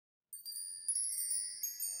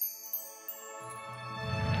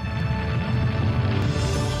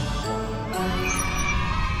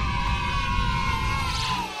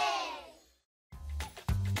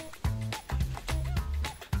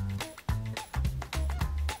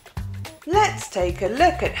Let's take a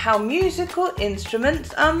look at how musical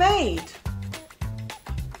instruments are made.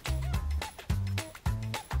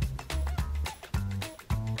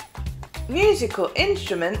 Musical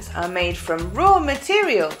instruments are made from raw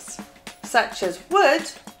materials, such as wood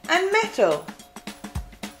and metal.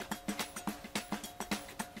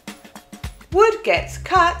 Wood gets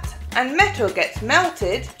cut and metal gets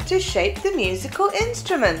melted to shape the musical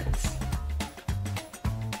instruments.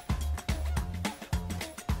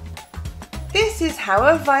 This is how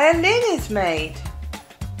a violin is made.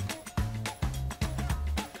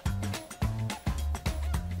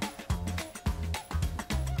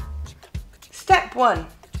 Step 1.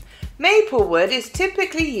 Maple wood is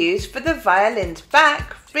typically used for the violin's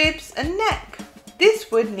back, ribs and neck.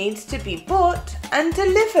 This wood needs to be bought and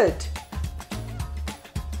delivered.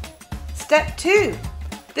 Step 2.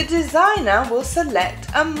 The designer will select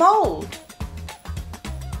a mould.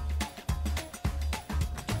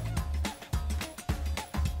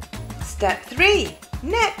 Step 3.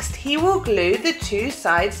 Next, he will glue the two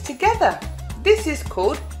sides together. This is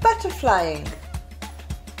called butterflying.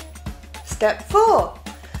 Step 4.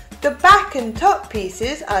 The back and top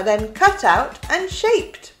pieces are then cut out and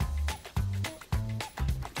shaped.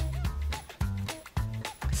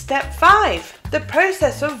 Step 5. The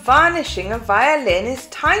process of varnishing a violin is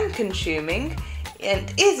time-consuming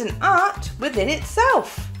and is an art within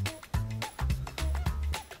itself.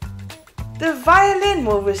 The violin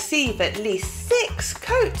will receive at least 6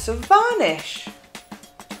 coats of varnish.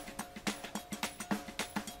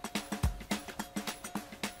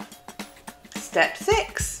 Step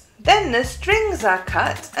 6. Then the strings are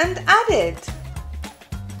cut and added.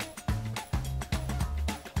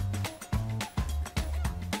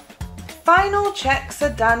 Final checks are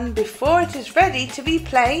done before it is ready to be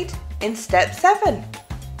played in step 7.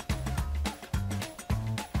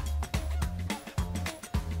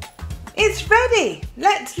 It's ready!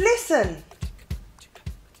 Let's listen!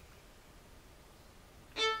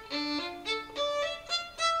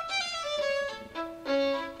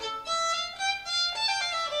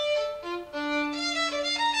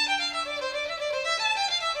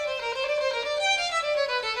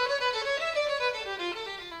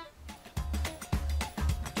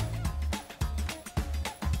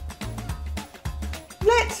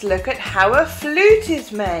 Let's look at how a flute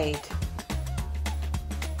is made.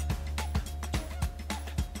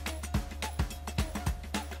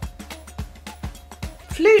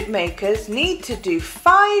 Flute makers need to do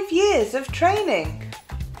 5 years of training.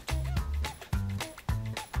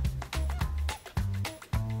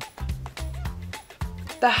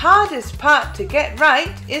 The hardest part to get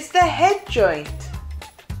right is the head joint.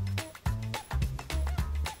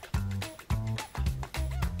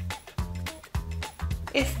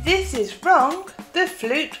 If this is wrong, the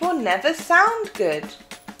flute will never sound good.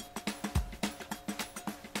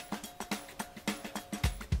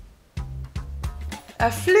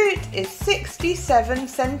 A flute is 67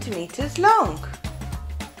 centimeters long.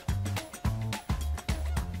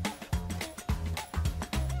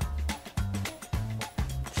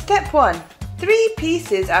 Step 1. 3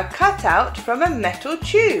 pieces are cut out from a metal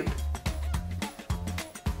tube.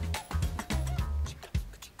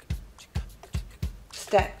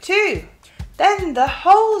 Step 2. Then the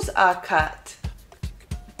holes are cut.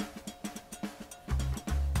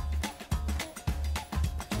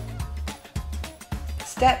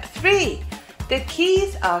 Step 3. The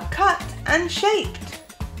keys are cut and shaped.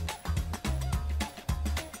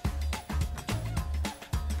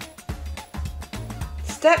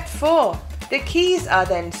 Step 4. The keys are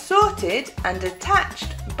then sorted and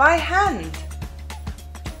attached by hand.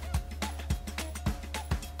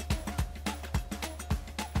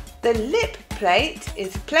 The lip plate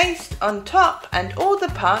is placed on top and all the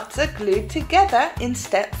parts are glued together in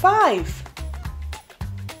step 5.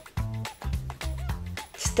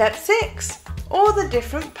 Step 6. All the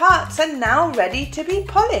different parts are now ready to be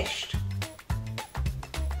polished.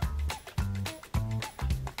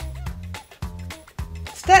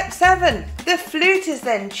 Step 7. The flute is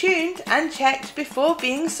then tuned and checked before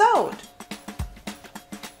being sold.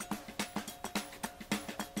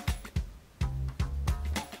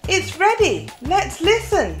 It's ready! Let's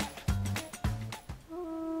listen!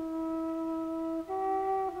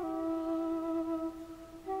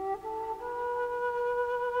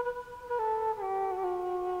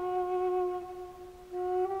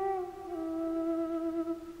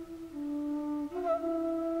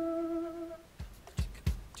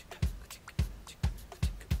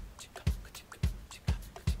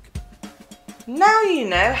 Now you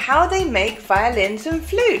know how they make violins and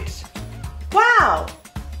flutes. Wow!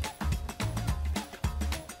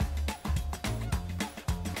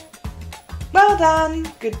 Well done.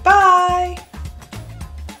 Goodbye.